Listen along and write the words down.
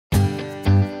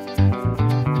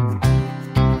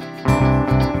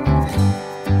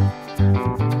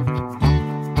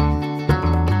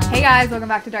guys, welcome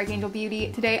back to Dark Angel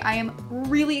Beauty. Today I am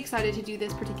really excited to do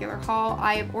this particular haul.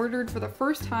 I have ordered for the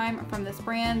first time from this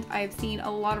brand. I have seen a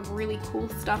lot of really cool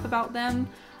stuff about them.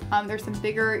 There's some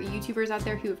bigger YouTubers out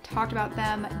there who have talked about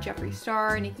them. Jeffree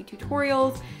Star, Nikki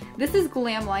Tutorials. This is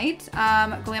Glamlite.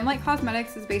 Glamlite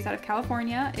Cosmetics is based out of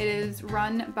California. It is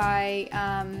run by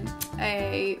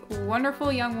a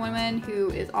wonderful young woman who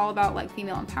is all about like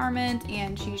female empowerment,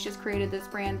 and she's just created this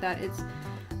brand that is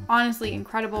honestly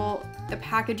incredible. The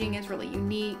packaging is really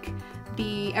unique.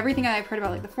 Everything that I've heard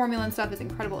about like the formula and stuff is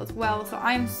incredible as well. So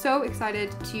I am so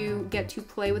excited to get to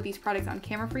play with these products on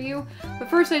camera for you. But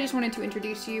first I just wanted to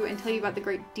introduce you and tell you about the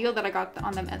great deal that I got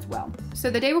on them as well. So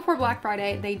the day before Black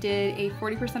Friday, they did a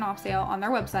 40% off sale on their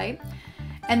website,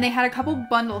 and they had a couple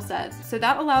bundle sets. So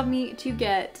that allowed me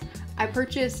to I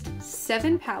purchased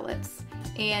 7 palettes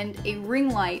and a ring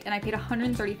light, and I paid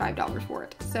 $135 for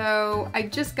it. So I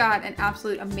just got an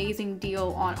absolute amazing deal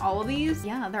on all of these.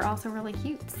 Yeah, they're also really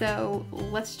cute. So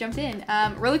let's jump in.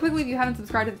 Really quickly, if you haven't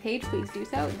subscribed to the page, please do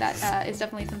so. That is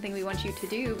definitely something we want you to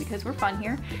do because we're fun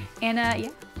here. And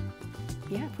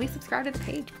yeah, please subscribe to the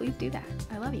page. Please do that.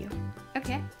 I love you.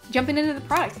 Okay, jumping into the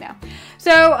products now.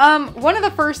 So one of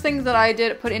the first things that I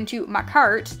did put into my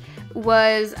cart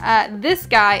was this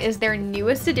guy is their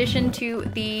newest addition to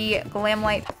the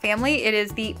Glamlite family. It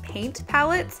is the paint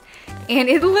palettes, and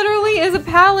it literally is a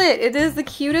palette. It is the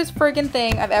cutest friggin'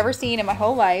 thing I've ever seen in my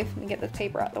whole life. Let me get this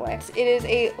paper out of the way. It is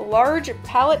a large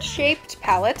palette-shaped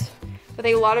palette with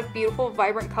a lot of beautiful,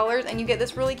 vibrant colors, and you get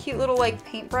this really cute little like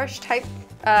paintbrush type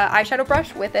eyeshadow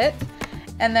brush with it.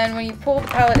 And then when you pull the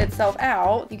palette itself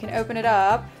out, you can open it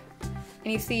up,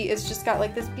 and you see it's just got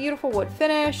like this beautiful wood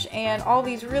finish and all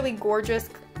these really gorgeous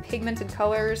pigmented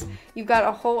colors. You've got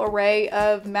a whole array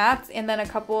of mattes and then a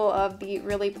couple of the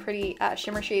really pretty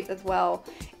shimmer shades as well.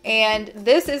 And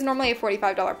this is normally a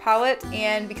 $45 palette,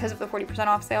 and because of the 40%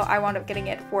 off sale, I wound up getting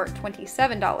it for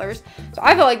 $27. So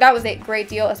I feel like that was a great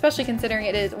deal, especially considering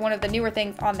it is one of the newer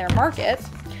things on their market.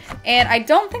 And I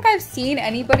don't think I've seen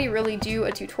anybody really do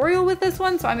a tutorial with this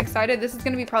one, so I'm excited. This is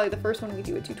going to be probably the first one we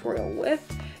do a tutorial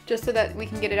with, just so that we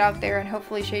can get it out there and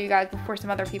hopefully show you guys before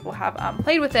some other people have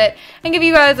played with it, and give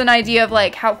you guys an idea of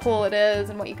like how cool it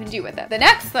is and what you can do with it. The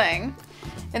next thing,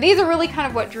 and these are really kind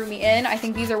of what drew me in. I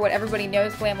think these are what everybody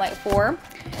knows Glamlite for.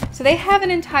 So they have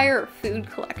an entire food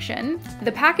collection.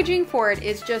 The packaging for it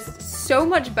is just so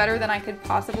much better than I could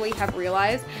possibly have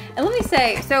realized. And let me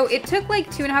say, so it took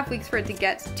like 2.5 weeks for it to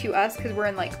get to us because we're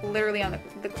in like literally on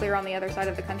the clear on the other side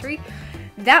of the country.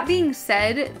 That being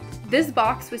said, this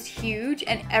box was huge,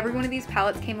 and every one of these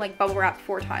palettes came like bubble wrapped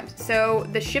 4 times. So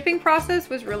the shipping process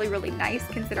was really, really nice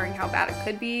considering how bad it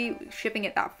could be shipping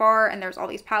it that far, and there's all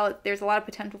these pallets. There's a lot of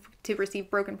potential to receive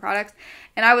broken products,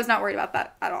 and I was not worried about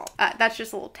that at all. That's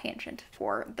just a little tangent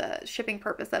for the shipping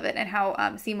purpose of it and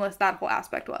how seamless that whole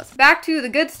aspect was. Back to the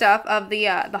good stuff of the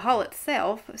haul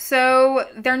itself. So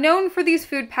they're known for these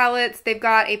food palettes. They've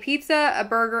got a pizza, a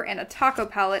burger, and a taco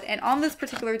palette, and on this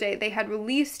particular day, they had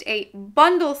released a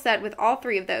bundle set with all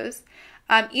 3 of those.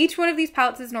 Each one of these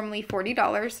palettes is normally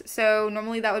 $40, so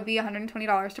normally that would be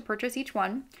 $120 to purchase each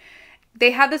one.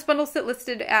 They had this bundle set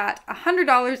listed at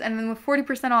 $100, and then with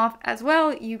 40% off as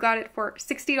well, you got it for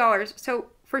 $60. So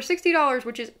for $60,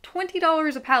 which is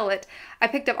 $20 a palette, I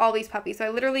picked up all these puppies. So I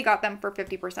literally got them for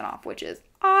 50% off, which is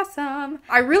awesome.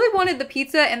 I really wanted the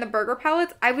pizza and the burger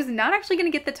palettes. I was not actually going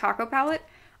to get the taco palette,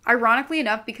 ironically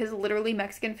enough, because literally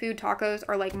Mexican food tacos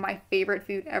are like my favorite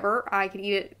food ever. I could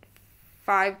eat it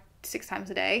 5-6 times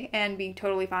a day and be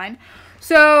totally fine.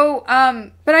 So,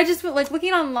 but I just like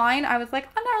looking online, I was like,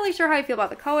 I'm not really sure how I feel about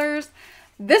the colors.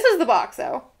 This is the box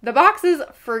though. The box is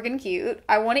friggin' cute.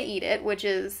 I want to eat it, which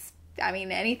is, I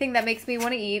mean, anything that makes me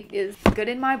want to eat is good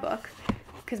in my book,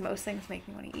 because most things make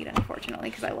me want to eat, unfortunately,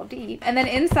 because I love to eat. And then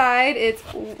inside, it's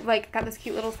like got this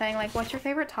cute little saying like, what's your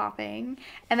favorite topping?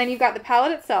 And then you've got the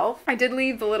palette itself. I did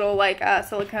leave the little like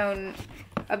silicone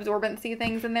absorbency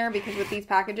things in there because with these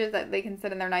packages that they can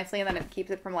sit in there nicely, and then it keeps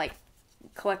it from like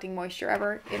collecting moisture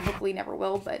ever. It hopefully never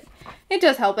will, but it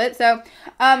does help it. So,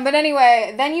 but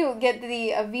anyway, then you get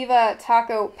the Viva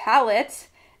Taco palette,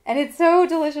 and it's so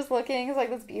delicious looking. It's like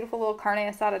this beautiful little carne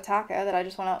asada taco that I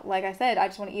just want to, like I said, I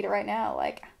just want to eat it right now.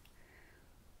 Like,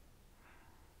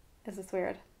 is this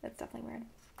weird? It's definitely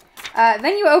weird.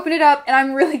 Then you open it up, and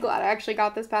I'm really glad I actually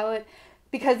got this palette,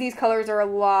 because these colors are a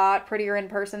lot prettier in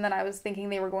person than I was thinking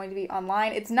they were going to be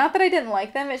online. It's not that I didn't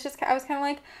like them, it's just I was kind of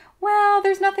like, well,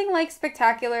 there's nothing like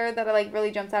spectacular that like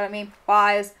really jumps out at me.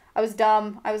 Lies. I was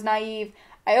dumb. I was naive.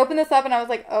 I opened this up and I was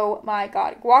like, oh my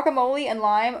god. Guacamole and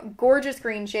lime, gorgeous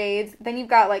green shades. Then you've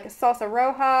got like salsa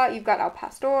roja, you've got al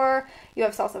pastor, you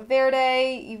have salsa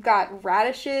verde, you've got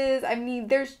radishes. I mean,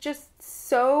 there's just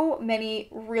so many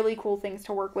really cool things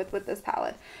to work with this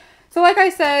palette. So like I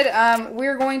said,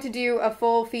 we're going to do a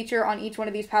full feature on each one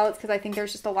of these palettes because I think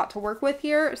there's just a lot to work with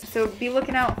here. So be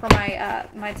looking out for my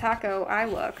my taco eye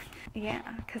look. Yeah,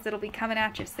 because it'll be coming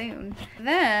at you soon.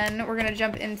 Then we're going to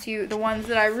jump into the ones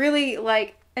that I really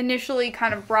like initially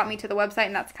kind of brought me to the website,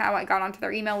 and that's how I got onto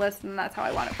their email list, and that's how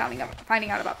I wound up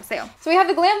finding out about the sale. So we have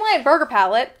the Glamlite Burger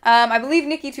Palette. I believe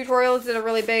Nikki Tutorials did a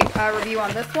really big review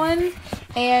on this one,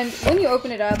 and when you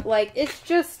open it up, like, it's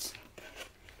just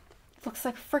looks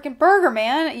like a freaking burger,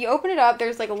 man. You open it up,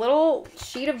 there's like a little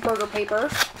sheet of burger paper,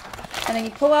 and then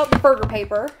you pull out the burger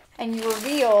paper, and you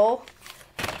reveal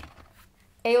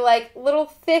a like little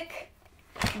thick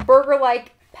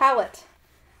burger-like palette.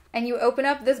 And you open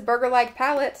up this burger-like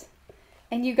palette,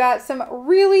 and you got some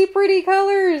really pretty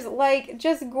colors, like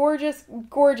just gorgeous,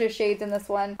 gorgeous shades in this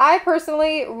one. I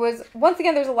personally was, once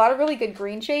again, there's a lot of really good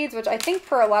green shades, which I think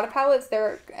for a lot of palettes,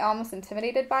 they're almost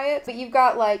intimidated by it. But you've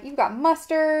got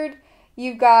mustard,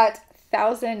 you've got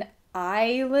Thousand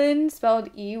Island, spelled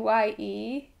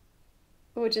E-Y-E,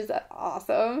 which is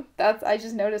awesome. I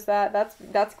just noticed that.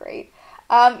 That's great.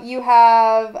 You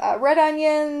have red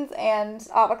onions and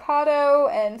avocado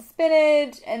and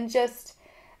spinach and just,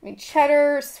 I mean,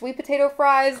 cheddar, sweet potato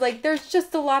fries. Like, there's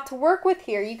just a lot to work with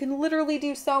here. You can literally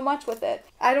do so much with it.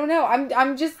 I don't know.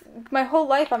 I'm just, my whole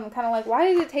life, I'm kind of like, why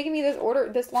is it taking me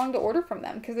this long to order from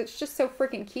them? Because it's just so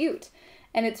freaking cute.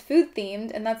 And it's food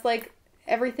themed, and that's like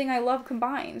everything I love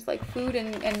combined. Like food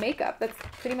and makeup. That's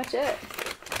pretty much it.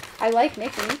 I like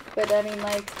Nikki, but I mean,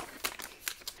 like...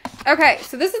 Okay,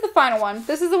 so this is the final one.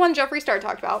 This is the one Jeffree Star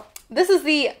talked about. This is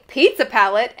the pizza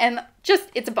palette, and just,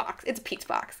 it's a box. It's a pizza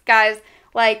box. Guys,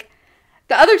 like,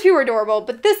 the other two are adorable,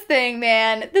 but this thing,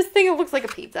 man, this thing, it looks like a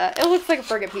pizza. It looks like a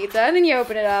friggin' pizza, and then you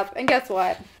open it up, and guess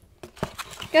what?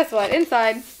 Guess what?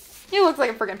 Inside, it looks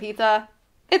like a friggin' pizza.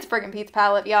 It's a friggin' pizza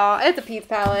palette, y'all. It's a pizza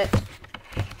palette.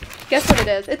 Guess what it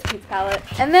is? It's a pizza palette.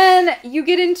 And then you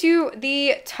get into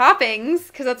the toppings,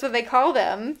 because that's what they call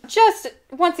them. Just,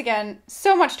 once again,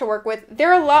 so much to work with.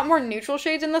 There are a lot more neutral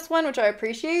shades in this one, which I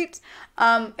appreciate.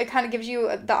 It kind of gives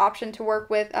you the option to work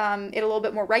with it a little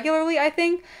bit more regularly, I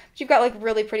think. But you've got, like,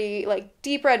 really pretty, like,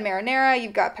 deep red marinara.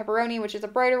 You've got pepperoni, which is a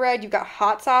brighter red. You've got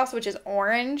hot sauce, which is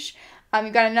orange.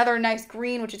 You've got another nice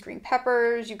green, which is green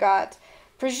peppers. You've got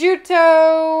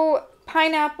prosciutto,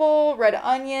 pineapple, red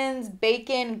onions,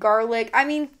 bacon, garlic. I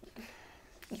mean,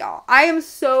 y'all, I am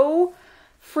so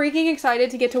freaking excited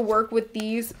to get to work with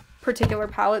these particular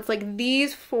palettes, like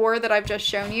these four that I've just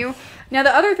shown you. Now,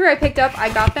 the other three I picked up,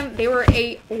 I got them. They were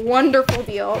a wonderful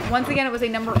deal. Once again, it was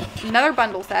another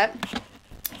bundle set.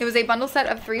 It was a bundle set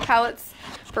of 3 palettes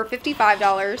for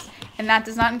 $55, and that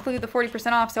does not include the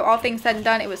 40% off. So all things said and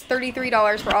done, it was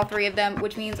 $33 for all 3 of them,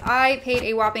 which means I paid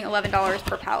a whopping $11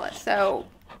 per palette. So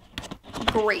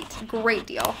great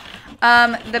deal.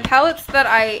 The palettes that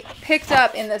I picked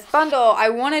up in this bundle, I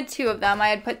wanted 2 of them. I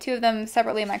had put 2 of them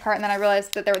separately in my cart, and then I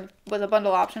realized that there was a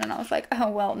bundle option, and I was like, oh,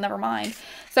 well, never mind.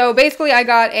 So basically, I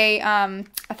got a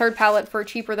 3rd palette for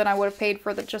cheaper than I would have paid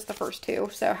for just the first 2.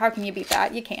 So how can you beat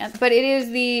that? You can't. But it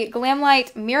is the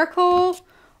Glamlite Miracle,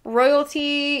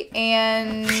 Royalty,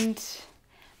 and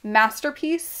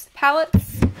Masterpiece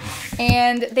palettes.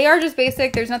 And they are just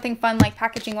basic. There's nothing fun, like,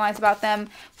 packaging wise about them.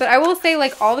 But I will say,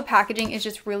 like, all the packaging is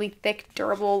just really thick,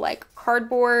 durable, like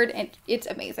cardboard, and it's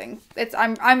amazing.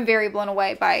 I'm very blown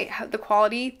away by the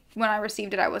quality. When I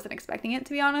received it, I wasn't expecting it,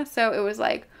 to be honest. So it was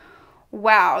like,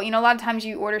 wow. You know, a lot of times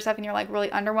you order stuff and you're like really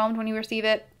underwhelmed when you receive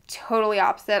it. Totally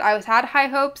opposite. I had high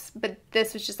hopes, but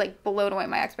this was just like blown away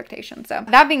my expectations. So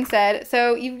that being said,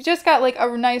 so you've just got like a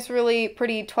nice, really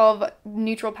pretty 12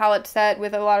 neutral palette set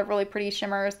with a lot of really pretty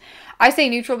shimmers. I say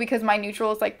neutral because my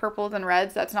neutral is like purples and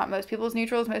reds. That's not most people's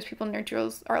neutrals. Most people's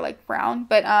neutrals are like brown,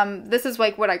 but this is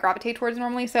like what I gravitate towards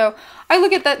normally. So I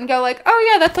look at that and go like, oh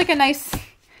yeah, that's like a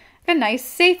nice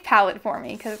safe palette for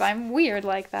me, because I'm weird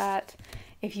like that,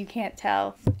 if you can't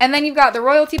tell. And then you've got the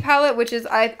Royalty palette, which is,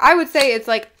 I would say it's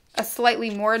like a slightly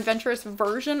more adventurous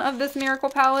version of this Miracle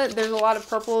palette. There's a lot of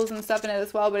purples and stuff in it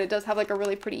as well, but it does have like a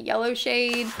really pretty yellow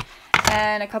shade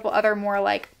and a couple other more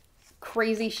like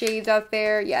crazy shades out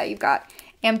there. Yeah, you've got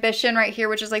Ambition right here,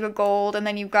 which is like a gold, and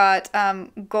then you've got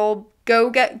Goal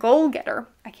Getter.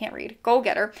 I can't read. Goal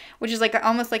Getter, which is like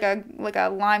almost like a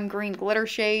lime green glitter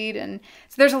shade. And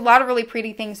so there's a lot of really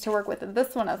pretty things to work with in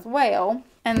this one as well.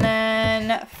 And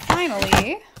then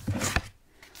finally,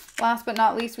 last but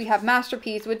not least, we have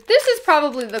Masterpiece, which this is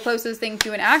probably the closest thing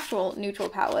to an actual neutral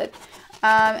palette.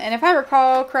 And if I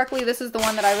recall correctly, this is the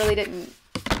one that I really didn't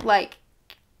like.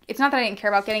 It's not that I didn't care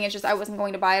about getting it, it's just I wasn't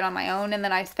going to buy it on my own, and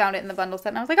then I found it in the bundle set,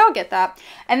 and I was like, I'll get that.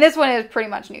 And this one is pretty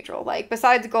much neutral. Like,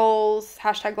 besides goals,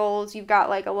 hashtag goals, you've got,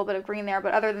 like, a little bit of green there,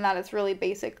 but other than that, it's really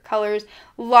basic colors.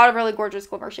 A lot of really gorgeous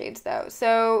glimmer shades, though.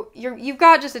 So, you've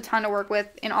got just a ton to work with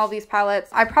in all these palettes.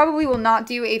 I probably will not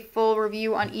do a full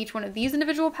review on each one of these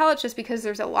individual palettes, just because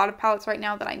there's a lot of palettes right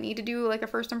now that I need to do, like, a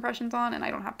first impressions on, and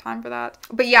I don't have time for that.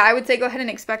 But yeah, I would say go ahead and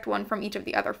expect one from each of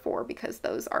the other 4, because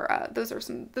those are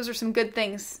some good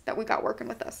things that we got working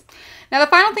with us. Now, the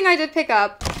final thing I did pick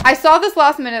up, I saw this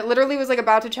last minute, literally was like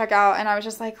about to check out, and I was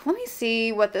just like, let me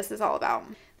see what this is all about.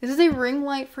 This is a ring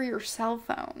light for your cell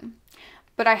phone.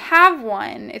 But I have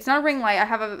one. It's not a ring light. I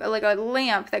have a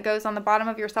lamp that goes on the bottom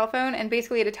of your cell phone, and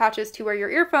basically it attaches to where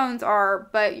your earphones are,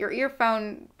 but your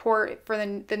earphone port for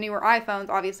the newer iPhones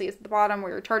obviously is at the bottom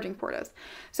where your charging port is.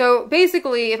 So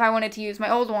basically, if I wanted to use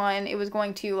my old one, it was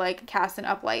going to like cast an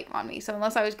uplight on me. So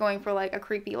unless I was going for like a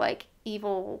creepy like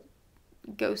evil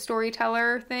ghost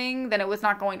storyteller thing, then it was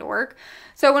not going to work.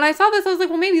 So when I saw this, I was like,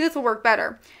 well, maybe this will work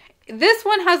better. This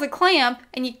one has a clamp,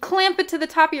 and you clamp it to the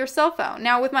top of your cell phone.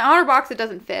 Now, with my OtterBox, it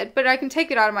doesn't fit, but I can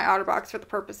take it out of my OtterBox for the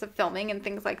purpose of filming and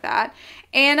things like that.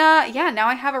 And, yeah, now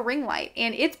I have a ring light,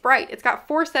 and it's bright. It's got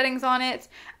 4 settings on it.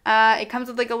 It comes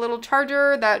with, like, a little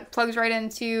charger that plugs right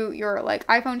into your, like,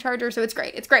 iPhone charger, so it's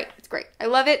great. It's great. It's great. I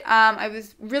love it. I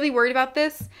was really worried about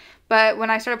this, but when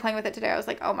I started playing with it today, I was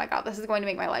like, oh my god, this is going to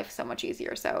make my life so much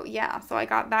easier. So, yeah, so I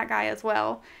got that guy as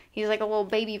well. He's like a little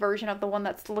baby version of the one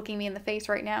that's looking me in the face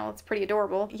right now. It's pretty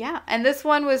adorable. Yeah, and this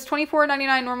one was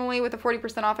 $24.99 normally. With a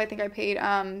 40% off, I think I paid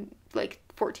like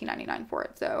 $14.99 for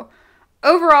it. So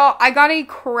overall, I got a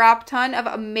crap ton of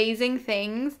amazing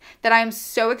things that I am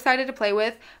so excited to play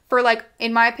with for, like,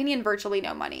 in my opinion, virtually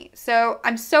no money. So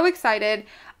I'm so excited.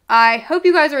 I hope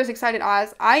you guys are as excited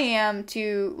as I am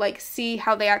to, like, see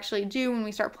how they actually do when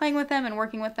we start playing with them and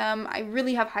working with them. I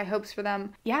really have high hopes for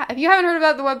them. Yeah, if you haven't heard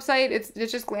about the website, it's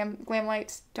just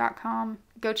glamlite.com.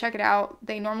 Go check it out.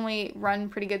 They normally run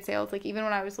pretty good sales. Like, even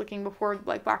when I was looking before,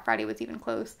 like, Black Friday was even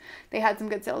close, they had some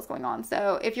good sales going on.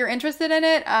 So if you're interested in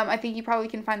it, I think you probably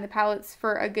can find the palettes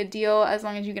for a good deal as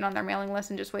long as you get on their mailing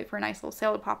list and just wait for a nice little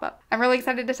sale to pop up. I'm really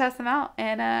excited to test them out,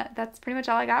 and that's pretty much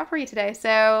all I got for you today.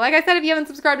 So like I said, if you haven't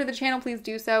subscribed to the channel, please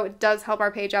do so. It does help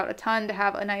our page out a ton to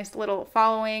have a nice little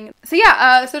following. So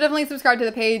yeah, so definitely subscribe to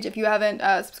the page. If you haven't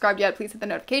subscribed yet, please hit the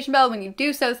notification bell when you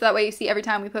do so that way you see every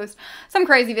time we post some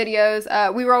crazy videos.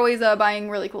 We were always buying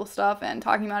really cool stuff and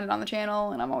talking about it on the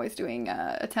channel, and I'm always doing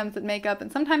attempts at makeup, and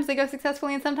sometimes they go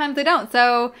successfully and sometimes they don't.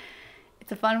 So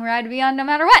it's a fun ride to be on no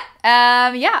matter what.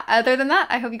 Yeah, other than that,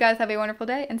 I hope you guys have a wonderful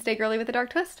day and stay girly with a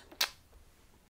dark twist.